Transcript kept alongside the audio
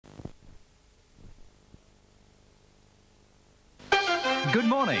Good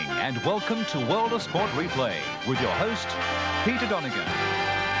morning and welcome to World of Sport Replay with your host, Peter Donegan.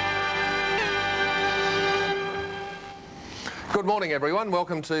 Good morning everyone,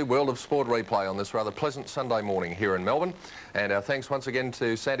 welcome to World of Sport Replay on this rather pleasant Sunday morning here in Melbourne. And our thanks once again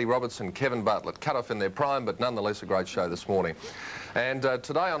to Sandy Roberts and Kevin Bartlett, cut off in their prime but nonetheless a great show this morning. And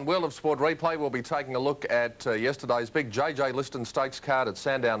today on World of Sport Replay we'll be taking a look at yesterday's big JJ Liston Stakes card at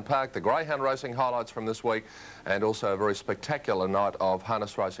Sandown Park, the greyhound racing highlights from this week, and also a very spectacular night of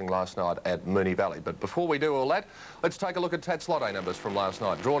harness racing last night at Moonee Valley. But before we do all that, let's take a look at Tats Lotto numbers from last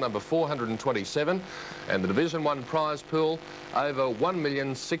night. Draw number 427 and the Division 1 prize pool over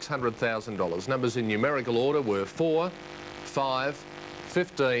 $1,600,000. Numbers in numerical order were 4, 5,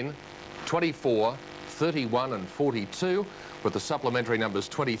 15, 24, 31 and 42, with the supplementary numbers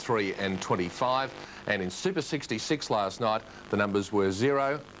 23 and 25. And in Super 66 last night, the numbers were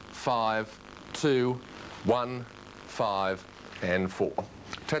 0, 5, 2, 1, 5 and 4.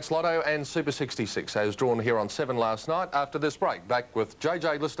 Tats Lotto and Super 66 as drawn here on 7 last night. After this break, back with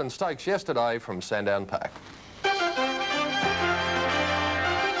JJ Liston Stakes yesterday from Sandown Park.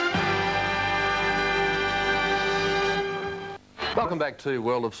 Welcome back to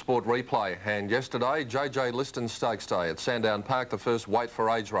World of Sport Replay, and yesterday JJ Liston Stakes Day at Sandown Park, the first weight for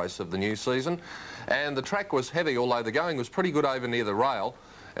age race of the new season, and the track was heavy, although the going was pretty good over near the rail,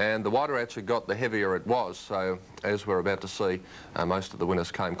 and the wider actually got the heavier it was. So as we're about to see, most of the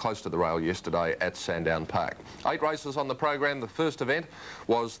winners came close to the rail yesterday at Sandown Park. 8 races on the program. The first event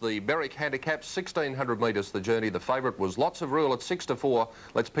was the Berwick Handicap, 1600 metres the journey. The favourite was Lots of Rule at 6 to 4.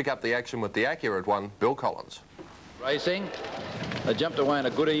 Let's pick up the action with the accurate one, Bill Collins. Racing, they jumped away in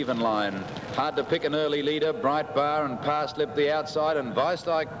a good even line. Hard to pick an early leader. Bright Bar and Parslip the outside, and Vice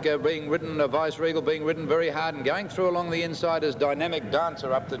being ridden, Vice Regal being ridden very hard, and going through along the inside is Dynamic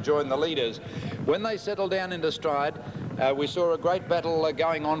Dancer up to join the leaders. When they settle down into stride, we saw a great battle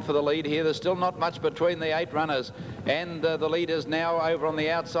going on for the lead here. There's still not much between the 8 runners and the leaders now over on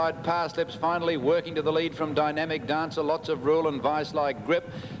the outside. Parslip's finally working to the lead from Dynamic Dancer, Lots of Rule and Vice-like Grip.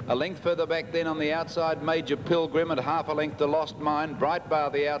 A length further back then on the outside, Major Pilgrim, and half a length to Lost Mine. Bright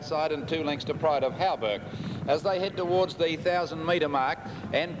Bar the outside and 2 lengths to Pride of Halberg. As they head towards the 1,000-metre mark,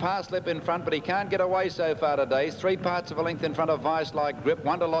 and Parslip in front, but he can't get away so far today. 3 parts of a length in front of Vice-like Grip,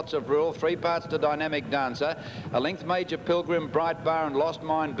 1 to Lots of Rule, 3 parts to Dynamic Dancer, a length Major Pilgrim, Bright Bar and Lost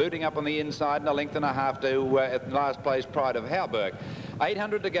Mine booting up on the inside, and a length and a half to at last place Pride of Halberg.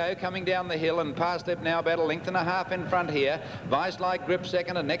 800 to go, coming down the hill, and Parslip now about a length and a half in front here. Vice-like Grip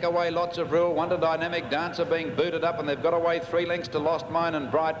second, and neck away Lots of Rule, 1 to Dynamic Dancer being booted up, and they've got away 3 lengths to Lost Mine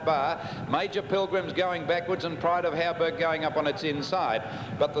and Bright Bar. Major Pilgrim's going backwards and Pride of Halberg going up on its inside.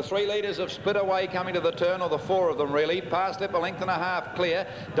 But the 3 leaders have split away coming to the turn, or the 4 of them really. Parslip a length and a half clear.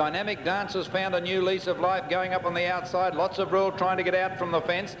 Dynamic Dancer's found a new lease of life going up on the outside. Lots of Rule trying to get out from the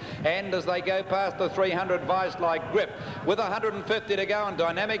fence, and as they go past the 300, Vice-like Grip with 150 to go, and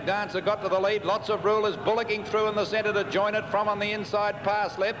Dynamic Dancer got to the lead. Lots of Rule is bullocking through in the centre to join it from on the inside.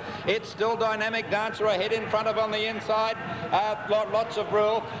 Parslip, it's still Dynamic Dancer ahead in front of on the inside. Lots of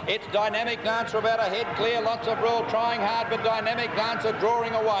Rule, it's Dynamic Dancer about a head clear. Lots of Rule trying hard, but Dynamic Dancer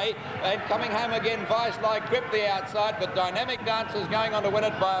drawing away and coming home again. Vice-like Grip the outside, but Dynamic Dancer's going on to win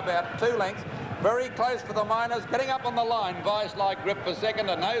it by about 2 lengths. Very close for the miners, getting up on the line. Vice-like Grip for second,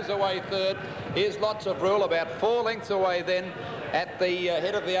 and nose away third is Lots of Rule. About 4 lengths away then. At the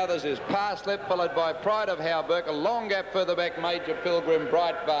head of the others is Parslip, followed by Pride of Halberg. A long gap further back, Major Pilgrim,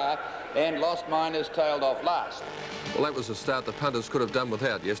 Bright Bar, and Lost Mine is tailed off last. Well, that was a start the punters could have done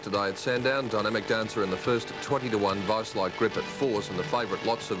without yesterday at Sandown. Dynamic Dancer in the first at 20 to 1, Vice-like Grip at 4s, and the favourite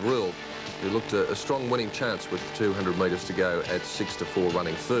Lots of Rule, who looked a strong winning chance with 200 metres to go at 6 to 4,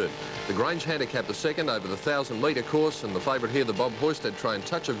 running third. The Grange Handicap the second over the 1,000-metre course, and the favourite here, the Bob Hoisted trained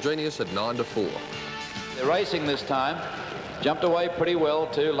Touch of Genius at 9 to 4. They're racing this time. Jumped away pretty well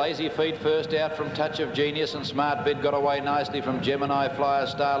too. Lazy Feet first out from Touch of Genius, and Smart Bid got away nicely from Gemini Flyer,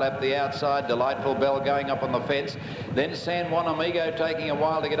 Starlap the outside, Delightful Bell going up on the fence. Then San Juan Amigo taking a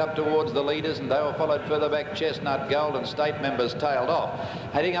while to get up towards the leaders, and they were followed further back Chestnut Gold, and State Members tailed off.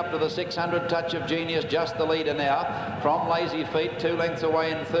 Heading up to the 600, Touch of Genius just the leader now from Lazy Feet, 2 lengths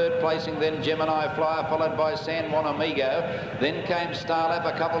away in third placing, then Gemini Flyer followed by San Juan Amigo. Then came Starlap,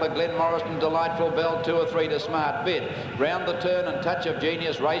 a couple to Glen Morrison, Delightful Bell, 2 or 3 to Smart Bid. Round the the turn, and Touch of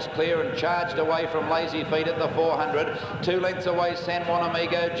Genius raced clear and charged away from Lazy Feet at the 400. 2 lengths away, San Juan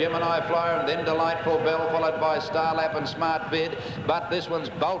Amigo, Gemini Flyer, and then Delightful Bell, followed by Starlap and Smart Bid. But this one's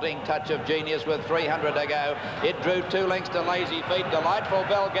bolting Touch of Genius with 300 to go. It drew 2 lengths to Lazy Feet. Delightful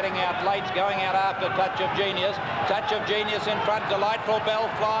Bell getting out late, going out after Touch of Genius. Touch of Genius in front, Delightful Bell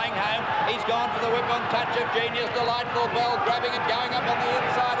flying home. He's gone for the whip on Touch of Genius. Delightful Bell grabbing it, going up on the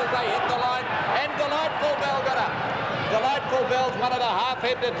inside as they hit the line, and Delightful Bell got up. Delightful Bell's 1.5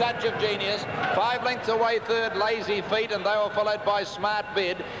 head to Touch of Genius. 5 lengths away third, Lazy Feet, and they were followed by Smart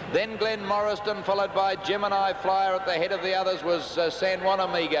Bid. Then Glenn Morriston, followed by Gemini Flyer. At the head of the others was San Juan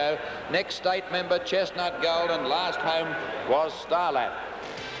Amigo. Next state member, Chestnut Gold, and last home was Starlap.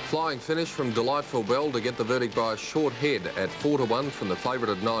 Flying finish from Delightful Bell to get the verdict by a short head at 4-1 from the favourite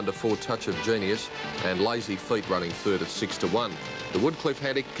at 9-4, Touch of Genius, and Lazy Feet running third at 6-1. The Woodcliff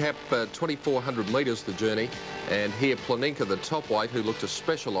handicap, 2,400 metres the journey, and here Planinka, the top weight, who looked a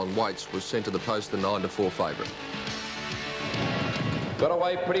special on weights, was sent to the post, the 9-4 favourite. Got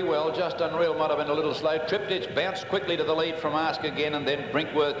away pretty well. Just Unreal might have been a little slow. Triptych bounced quickly to the lead from Ask Again, and then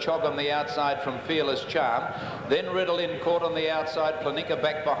Brinkworth Chog on the outside from Fearless Charm. Then Riddle-In caught on the outside. Planinka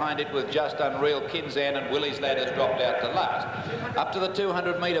back behind it with Just Unreal. Kinzan and Willie's Lad has dropped out to last. Up to the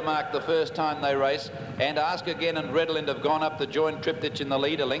 200-metre mark the first time they race, and Ask Again and Riddle-In have gone up to join Triptych in the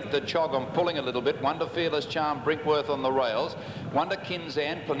lead. A length to Chog on pulling a little bit. 1 to Fearless Charm, Brinkworth on the rails. 1 to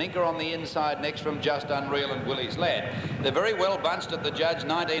Kinzan. Planinka on the inside next from Just Unreal and Willie's Lad. They're very well bunched at the judge.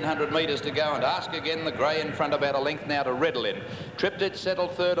 1,900 metres to go, and Ask Again, the grey in front, about a length now to Riddle-In. Triptych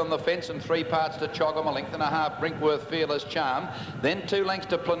settled third on the fence, and 3 parts to Chogham, a length and a half Brinkworth Fearless Charm. Then 2 lengths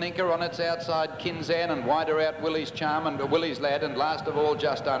to Planinka on its outside, Kinzan, and wider out Willie's Charm and Willie's Lad, and last of all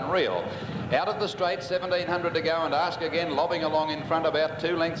Just Unreal. Out of the straight, 1,700 to go, and Ask Again lobbing along in front, about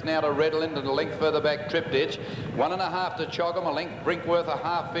 2 lengths now to Riddle-In, and a length further back Triptych. 1.5 to Chogham, a length Brinkworth, a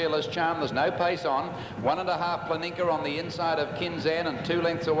half Fearless Charm. There's no pace on. 1.5 Planinka on the inside of Kinzan, and 2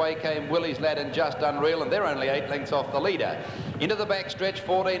 lengths away came Willie's Lad and Just Unreal, and they're only 8 lengths off the leader. Into the back stretch,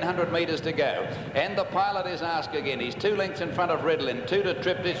 1,400 metres to go, and the pilot is Ask Again. He's 2 lengths in front of Riddle-In. 2 to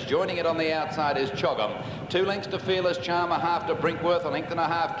Triptych. Joining it on the outside is Chogham. 2 lengths to Fearless Charm, a half to Brinkworth, a length and a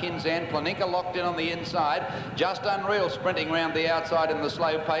half Kinzan. Planinka locked in on the inside. Just Unreal sprinting round the outside in the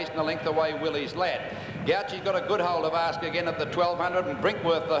slow pace, and a length away Willie's Lad. Gouchy's got a good hold of Ask Again at the 1,200, and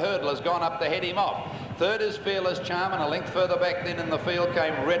Brinkworth, the hurdle, has gone up to head him off. Third is Fearless Charm, and a length further back then in the field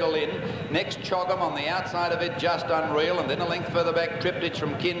came Riddle-In. Next, Chogham on the outside of it, Just Unreal, and then a length further back, Triptych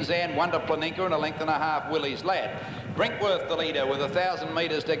from Kinzan, 1 to Planinka, and a length and a half Willie's Lad. Brinkworth the leader with 1,000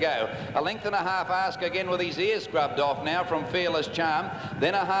 metres to go. A length and a half Ask Again with his ears scrubbed off now from Fearless Charm.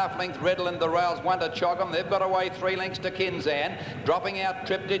 Then a half length Riddle-In the rails, 1 to Chogham. They've got away 3 lengths to Kinzan. Dropping out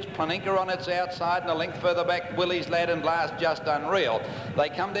Triptych, Planinka on its outside, and a length further back Willie's Lad, and last Just Unreal. They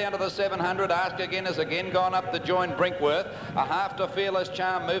come down to the 700. Ask Again has again gone up to join Brinkworth. A half to Fearless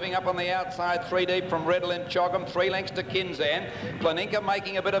Charm, moving up on the outside, 3 deep from Riddle-In Chogham. 3 lengths to Kinzan. Planinka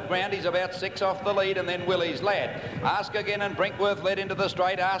making a bit of ground. He's about 6 off the lead, and then Willie's Lad. Ask Again and Brinkworth led into the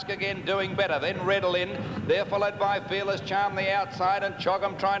straight. Ask Again doing better. Then Riddle-In. They're followed by Fearless Charm the outside, and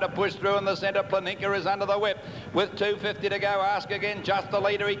Chogham trying to push through in the centre. Planinka is under the whip with 250 to go. Ask Again just the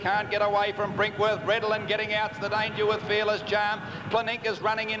leader. He can't get away from Brinkworth. Riddle-In getting out's the danger with Fearless Charm. Planinka's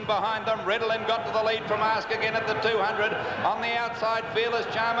running in behind them. Riddle-In got to the lead from Ask Again at the 200. On the outside, Fearless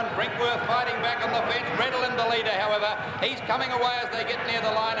Charm and Brinkworth fighting back on the fence. Riddle-In the leader, however. He's coming away as they get near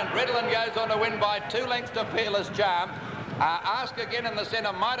the line, and Riddle-In goes on to win by 2 lengths to Fearless Charm. Ask Again in the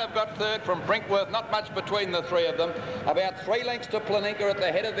centre might have got third from Brinkworth, not much between the 3 of them. About 3 lengths to Planinka at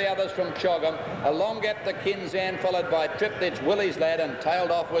the head of the others from Chogham. A long gap to Kinzan, followed by Triptych, Willie's Lad, and tailed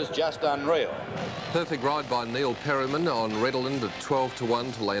off was Just Unreal. Perfect ride by Neil Perryman on Riddle-In at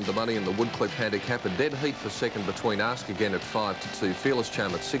 12-1 to land the money in the Woodcliff handicap. A dead heat for second between Ask Again at 5-2, Fearless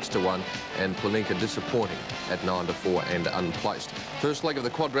Charm at 6-1, and Planinka disappointing at 9-4 and unplaced. First leg of the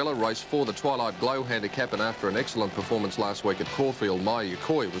quadrilla, race 4, the Twilight Glow handicap, and after an excellent performance last week at Caulfield, Maya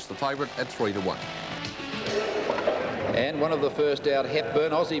Yokoi was the favourite at 3-1. And one of the first out,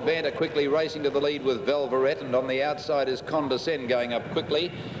 Hepburn. Aussie Banter quickly racing to the lead with Velveret, and on the outside is Condescend going up quickly.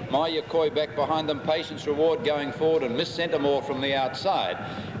 Maya Yokoi back behind them, Patience Reward going forward, and Miss Centimore from the outside.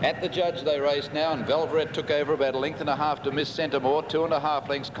 At the judge they race now, and Velveret took over about a length and a half to Miss Centimore, 2.5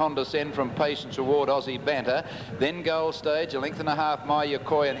 lengths Condescend from Patience Award, Aussie Banter, then Gold Stage, a length and a half My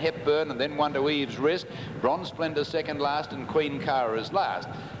Yokoi and Hepburn, and then one to Eve's Risk, Bronze Splendor second last, and Queen Cara is last.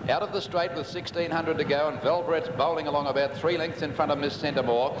 Out of the straight with 1600 to go, and Velveret's bowling along about 3 lengths in front of Miss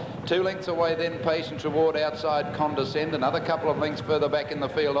Centimore. 2 lengths away then Patience Award outside Condescend, another couple of lengths further back in the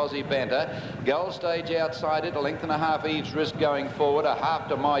field Aussie Banter. Gold Stage outside it, a length and a half Eve's Risk going forward, a half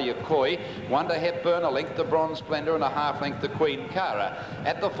to My Yokoi, 1 to Hepburn, a length to Bronze Splendor, and a half length to Queen Cara.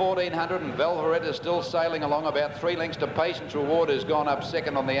 At the 1400, and Velveret is still sailing along about 3 lengths to Patience Award, who's gone up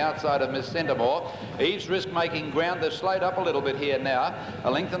second on the outside of Miss Centimore. Eve's Risk making ground. They've slowed up a little bit here now.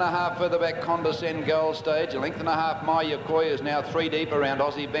 A length and a half further back Condescend, Gold Stage, a length and a half My Yokoi is now 3 deep around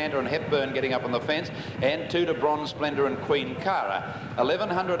Aussie Banter and Hepburn getting up on the fence, and 2 to Bronze Splendor and Queen Cara.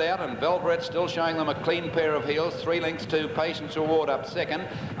 1100 out, and Velveret still showing them a clean pair of heels. 3 lengths to Patience Award up second,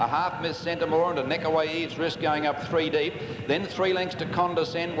 a half Miss Centimore and a neck away Eve's Risk going up 3 deep, then 3 lengths to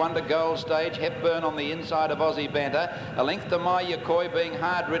Condescend, 1 to Gold Stage, Hepburn on the inside of Aussie Banter, a length to My Yokoi being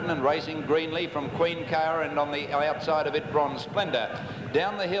hard ridden and racing greenly from Queen Cara, and on the outside of it Bronze Splendor.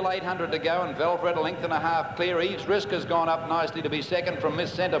 Down the hill 800 to go, and Velveret a length and a half clear. Eve's Risk has gone up nicely to be second from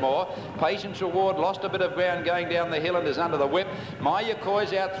Miss Centimore. Patience Award lost a bit of ground going down the hill and is under the whip. My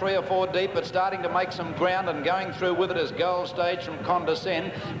Yokoi's out 3 or 4 deep, but starting to make some ground, and going through with it is Gold Stage from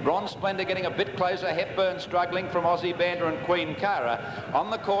Condescend. Bronze Splendor getting a bit closer. Hepburn struggling from Aussie Banter and Queen Cara. On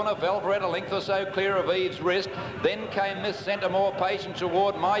the corner, Velveret a length or so clear of Eve's Risk. Then came Miss Centimore, Patience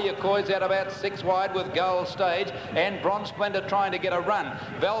Award. My Yokoi's out about 6 wide with Gold Stage, and Bronze Splendor trying to get a run.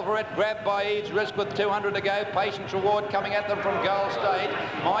 Velveret grabbed by Eve's Risk with 200 to go. Patience Award coming at them from Gold Stage.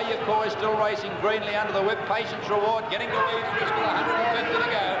 My Yokoi still racing greenly under the whip. Patience Award getting to Eve's Risk with 150 to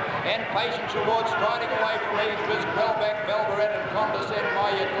go, and Patience Award striding away from Eve's Risk. Well back Velveret and Condescend,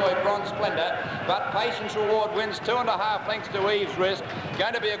 My Yokoi, Bronze Splendor, but Patience Award wins 2.5 lengths to Eve's Risk.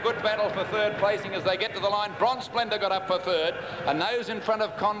 Going to be a good battle for third placing as they get to the line. Bronze Splendor got up for third, a nose in front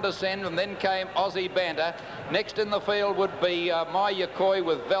of Condescend, and then came Aussie Banter. Next in the field would be My Yokoi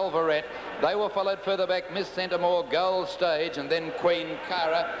with Velveret. They were followed further back Miss Centimore, Gold Stage, and then Queen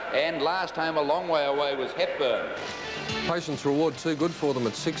Cara, and last home a long way away was Hepburn. Patience Reward too good for them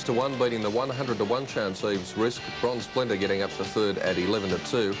at 6 to 1, beating the 100 to 1 chance Eve's Risk. Bronze Splendor getting up for third at 11 to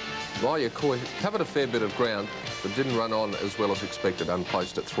 2. My Yokoi covered a fair bit of ground, but didn't run on as well as expected,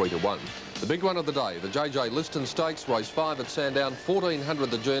 unplaced at 3 to 1. The big one of the day, the JJ Liston Stakes, race 5 at Sandown,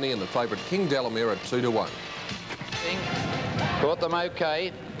 1400 the journey, and the favourite King Delamere at 2 to 1. Caught them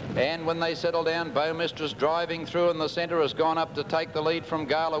okay. And when they settle down, Bow Mistress driving through in the centre has gone up to take the lead from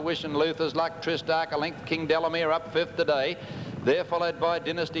Gala Wish and Luther's Luck. Tristark a length, King Delamere up 5th today. They're followed by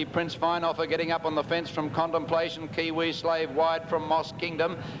Dynasty Prince, Fine Offer getting up on the fence from Contemplation, Kiwi Slave wide from Moss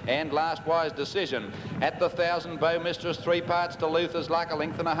Kingdom, and Last Wise Decision. At the 1000, Bow Mistress 3 parts to Luther's Luck, a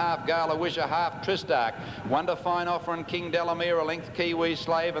length and a half Gala Wish, a half Tristark, 1 to Fine Offer and King Delamere, a length Kiwi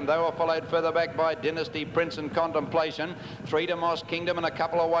Slave, and they were followed further back by Dynasty Prince and Contemplation, 3 to Moss Kingdom, and a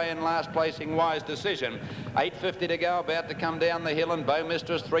couple away in last placing Wise Decision. 850 to go, about to come down the hill, and Bow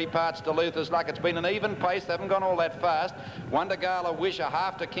Mistress 3 parts to Luther's Luck. It's been an even pace, they haven't gone all that fast. 1 to Gala Wish, a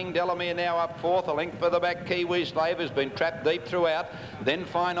half to King Delamere, now up 4th, a length further back Kiwi Slave, who's been trapped deep throughout. Then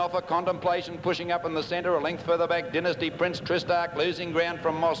Fine Offer, Contemplation pushing up in the centre, a length further back Dynasty Prince, Tristark losing ground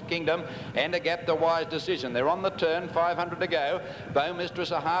from Moss Kingdom, and a gap to Wise Decision. They're on the turn, 500 to go. Bow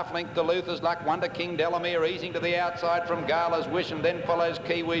Mistress a half length to Luther's Luck, 1 to King Delamere, easing to the outside from Gala's Wish, and then follows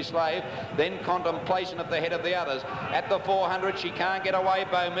Kiwi Slave, then Contemplation at the head of the others. At the 400, she can't get away,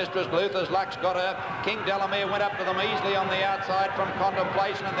 Bow Mistress. Luther's Luck's got her. King Delamere went up to them easily on the outside from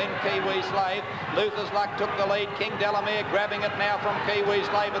Contemplation, and then Kiwi Slave. Luther's Luck took the lead. King Delamere grabbing it now from Kiwi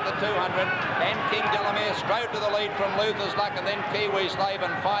Slave at the 200, and King Delamere strode to the lead from Luther's Luck, and then Kiwi Slave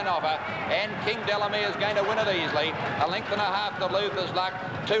and Fine Offer, and King Delamere is going to win it easily. A length and a half to Luther's Luck,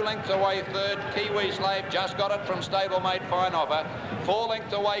 2 lengths away third Kiwi Slave, just got it from stablemate Fine Offer. 4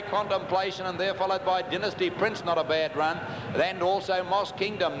 lengths away Contemplation, and they're followed by Dynasty Prince, not a bad run, and also Moss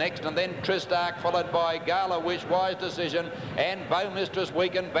Kingdom next, and then Tristark followed by Gala Wish, Wise Decision, and Bow Mistress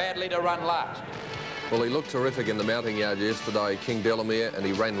weakened badly to run last. Well, he looked terrific in the mounting yard yesterday, King Delamere, and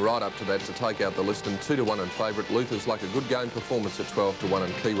he ran right up to that to take out the Liston 2 to 1 and favourite. Luther's Luck, a good game performance at 12 to 1,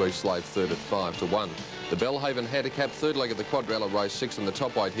 and Kiwi Slave third at 5 to 1. The Bellhaven Handicap third leg of the quadrilla race 6 in the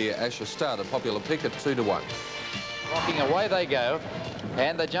top weight here. Asher Star, a popular pick at 2 to 1. Rocking away they go.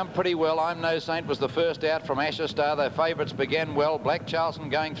 And they jumped pretty well. I'm No Saint was the first out from Asher Star. Their favourites began well. Black Charleston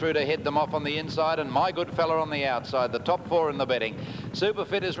going through to head them off on the inside, and My Good Fella on the outside. The top four in the betting.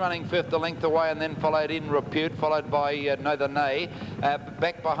 Superfit is running fifth a length away, and then followed In Repute, followed by the Nay.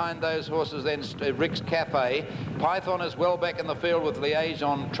 Back behind those horses then Rick's Cafe. Python is well back in the field with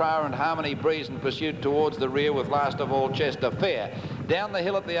Liaison Tra and Harmony Breeze in pursuit towards the rear, with last of all Chester Fair. Down the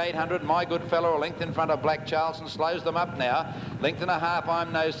hill at the 800, My Good Fella a length in front of Black Charleston, slows them up now. Length and a half,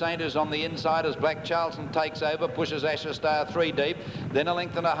 I'm No Saint is on the inside as Black Charleston takes over, pushes Asher Star 3 deep. Then a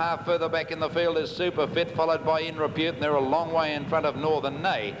length and a half further back in the field is Superfit, followed by In Repute, and they're a long way in front of Northern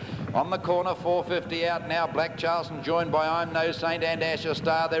Nay. On the corner, 450 out now, Black Charleston joined by I'm No Saint and Asher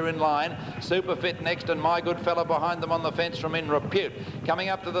Star, they're in line. Superfit next, and My Good Fella behind them on the fence from In Repute. Coming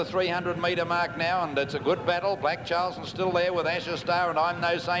up to the 300-metre mark now, and it's a good battle. Black Charleston still there with Asher Star and I'm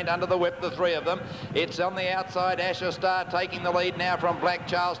No Saint under the whip, the three of them. It's on the outside, Asher Star taking the lead now from Black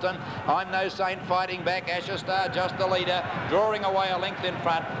Charleston. I'm No Saint fighting back, Asher Star just the leader, drawing away a length in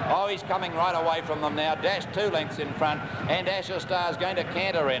front. Oh, he's coming right away from them now, dash 2 lengths in front, and Asher Star's going to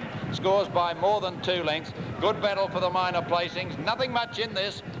canter in. Scores by more than 2 lengths. Good battle for the minor placings. Nothing much in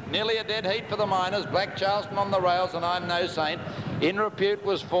this. Nearly a dead heat for the minors. Black Charleston on the rails and I'm No Saint. In Repute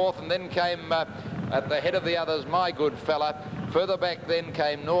was fourth, and then came at the head of the others My Good Fella. Further back then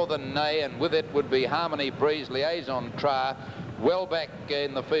came Northern Nay, and with it would be Harmony Breeze, Liaison Tra. Well back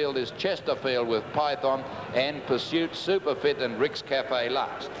in the field is Chesterfield with Python, and Pursuit, Superfit and Rick's Cafe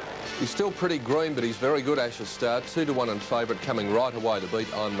last. He's still pretty green, but he's very good, Asher Star. 2-1 in favourite, coming right away to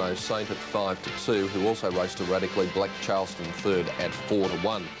beat I'm No Saint at 5-2, who also raced erratically. Black Charleston third at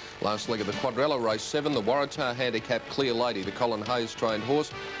 4-1. Last leg of the quadrella, race 7, the Waratah handicap Clear Lady, the Colin Hayes trained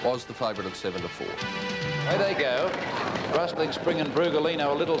horse, was the favourite at 7-4. Away they go. Rustling Spring and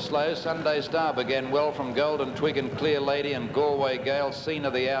Brugalino a little slow. Sunday Star began well from Golden Twig and Clear Lady, and Galway Gale Cena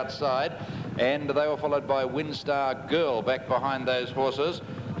the outside. And they were followed by Windstar Girl back behind those horses.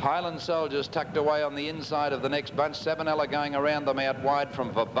 Highland Soldiers tucked away on the inside of the next bunch. Sabanella going around them out wide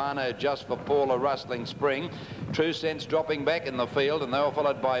from Vabano just for Paula. Rustling Spring. True Sense dropping back in the field, and they were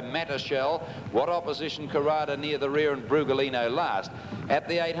followed by Matashell. What Opposition Carrada near the rear, and Brugalino last. At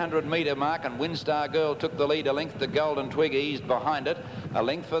the 800-metre mark, and Windstar Girl took the lead a length. The Golden Twig eased behind it. A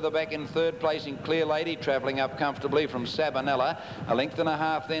length further back in third place in Clear Lady, travelling up comfortably from Sabanella. A length and a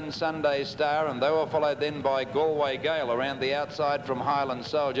half then Sunday Star, and they were followed then by Galway Gale around the outside from Highland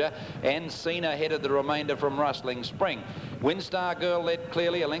Soldier, and Cena headed the remainder from Rustling Spring. Windstar Girl led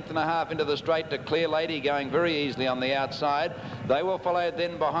clearly a length and a half into the straight to Clear Lady, going very easily on the outside. They were followed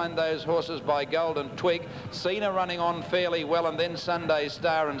then behind those horses by Golden Twig. Cena running on fairly well, and then Sunday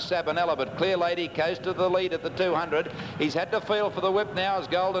Star and Sabanella, but Clear Lady coasted the lead at the 200. He's had to feel for the whip now as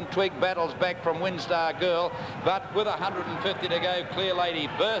Golden Twig battles back from Windstar Girl, but with 150 to go, Clear Lady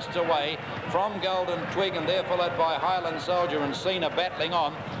bursts away from Golden Twig, and they're followed by Highland Soldier and Cena battling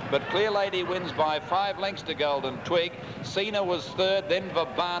on. But Clear Lady wins by 5 lengths to Golden Twig. Cena was third, then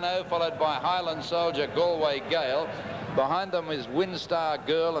Vabano, followed by Highland Soldier, Galway Gale. Behind them is Windstar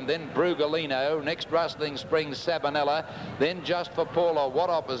Girl, and then Brugalino. Next Rustling Spring, Sabanella. Then Just for Paula, What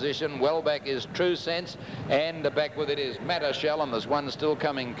Opposition. Well back is True Sense, and back with it is Matashell, and there's one still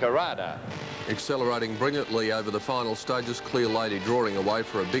coming, Carrada. Accelerating brilliantly over the final stages, Clear Lady drawing away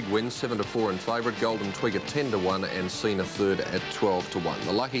for a big win, 7-4 in favourite. Golden Twig at 10-1, and Cena third at 12-1.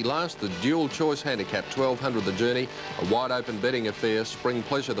 The lucky last, the dual choice handicap, 1200 the journey, a wide open betting affair. Spring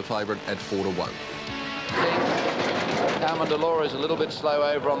Pleasure the favourite at 4-1. Carmen Dolores a little bit slow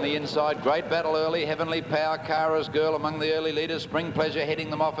over on the inside. Great battle early. Heavenly Power, Cara's Girl among the early leaders. Spring Pleasure heading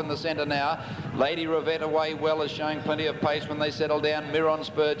them off in the centre now. Lady Rivette away well, is showing plenty of pace when they settle down. Miron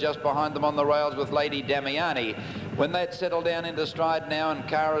Spur just behind them on the rails with Lady Damiani. When they'd settle down into stride now, and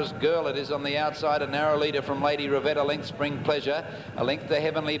Cara's Girl it is on the outside, a narrow leader from Lady Rivette, a length Spring Pleasure, a length to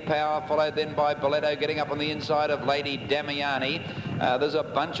Heavenly Power, followed then by Boletto getting up on the inside of Lady Damiani. There's a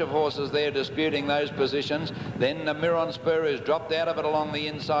bunch of horses there disputing those positions. Then Miron Spur is dropped out of it along the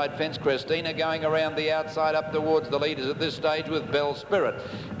inside fence. Christina going around the outside up towards the leaders at this stage with Bell Spirit.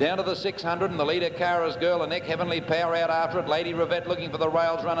 Down to the 600, and the leader Cara's Girl, a neck Heavenly Power out after it. Lady Rivette looking for the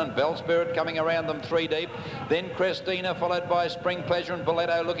rails run, and Bell Spirit coming around them 3 deep. Then Christina followed by Spring Pleasure, and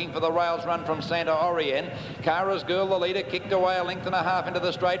Boletto looking for the rails run from Santa Orien. Cara's Girl, the leader, kicked away a length and a half into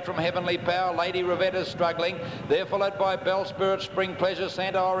the straight from Heavenly Power. Lady Rivette is struggling. They're followed by Bell Spirit, Spring Pleasure,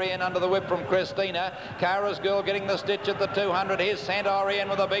 Santa Orien under the whip from Christina. Cara's Girl getting the stitch at the 200. Here's Santa Orien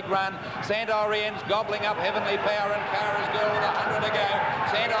with a big run. Santa Orien's gobbling up Heavenly Power, and Cara's Girl with 100 to go.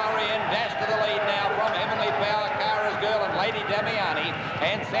 Santa Orien dashed to the lead now from Heavenly Power, Cara's Girl and Lady Damiani,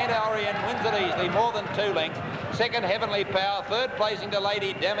 and Santa Orien wins it easily, more than 2 lengths. Second, Heavenly Power. Third, placing to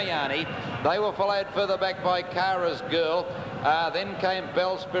Lady Damiani. They were followed further back by Cara's Girl. Then came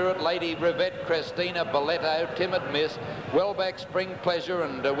Bell Spirit, Lady Rivette, Christina, Balletto, Timid Miss, Wellback, Spring Pleasure,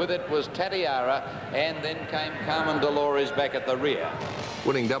 and with it was Tatiara, and then came Carmen Dolores back at the rear.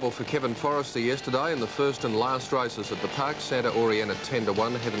 Winning double for Kevin Forrester yesterday in the first and last races at the Park. Santa Oriana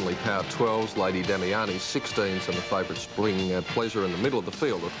 10-1, Heavenly Power 12s, Lady Damiani 16s, and the favourite Spring Pleasure in the middle of the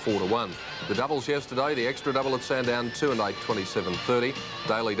field at 4-1. The doubles yesterday, the extra double at Sandown 2 and 8, 27.30,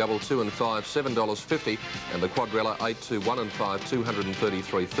 daily double 2 and 5, $7.50, and the quadrella 8, 2, 1 and 5,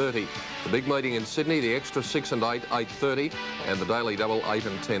 $233.30. The big meeting in Sydney, the extra 6 and 8, $8.30, and the daily double 8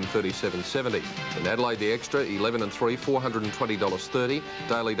 and 10, $37.70. In Adelaide, the extra 11 and 3, $420.30,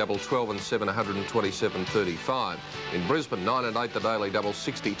 daily double 12 and 7, $127.35. In Brisbane, 9 and 8, the daily double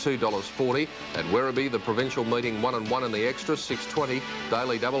 $62.40. At Werribee, the provincial meeting 1 and 1 in the extra, $6.20,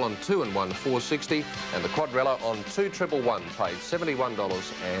 daily double on 2 and 1, $4.60, and the quadrella on 2 111 paid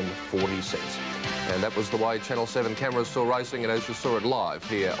 $71.40. And that was the way Channel 7 cameras saw racing, and as you saw it live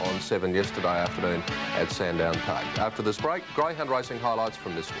here on 7 yesterday afternoon at Sandown Park. After this break, greyhound racing highlights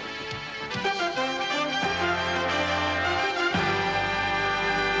from this week.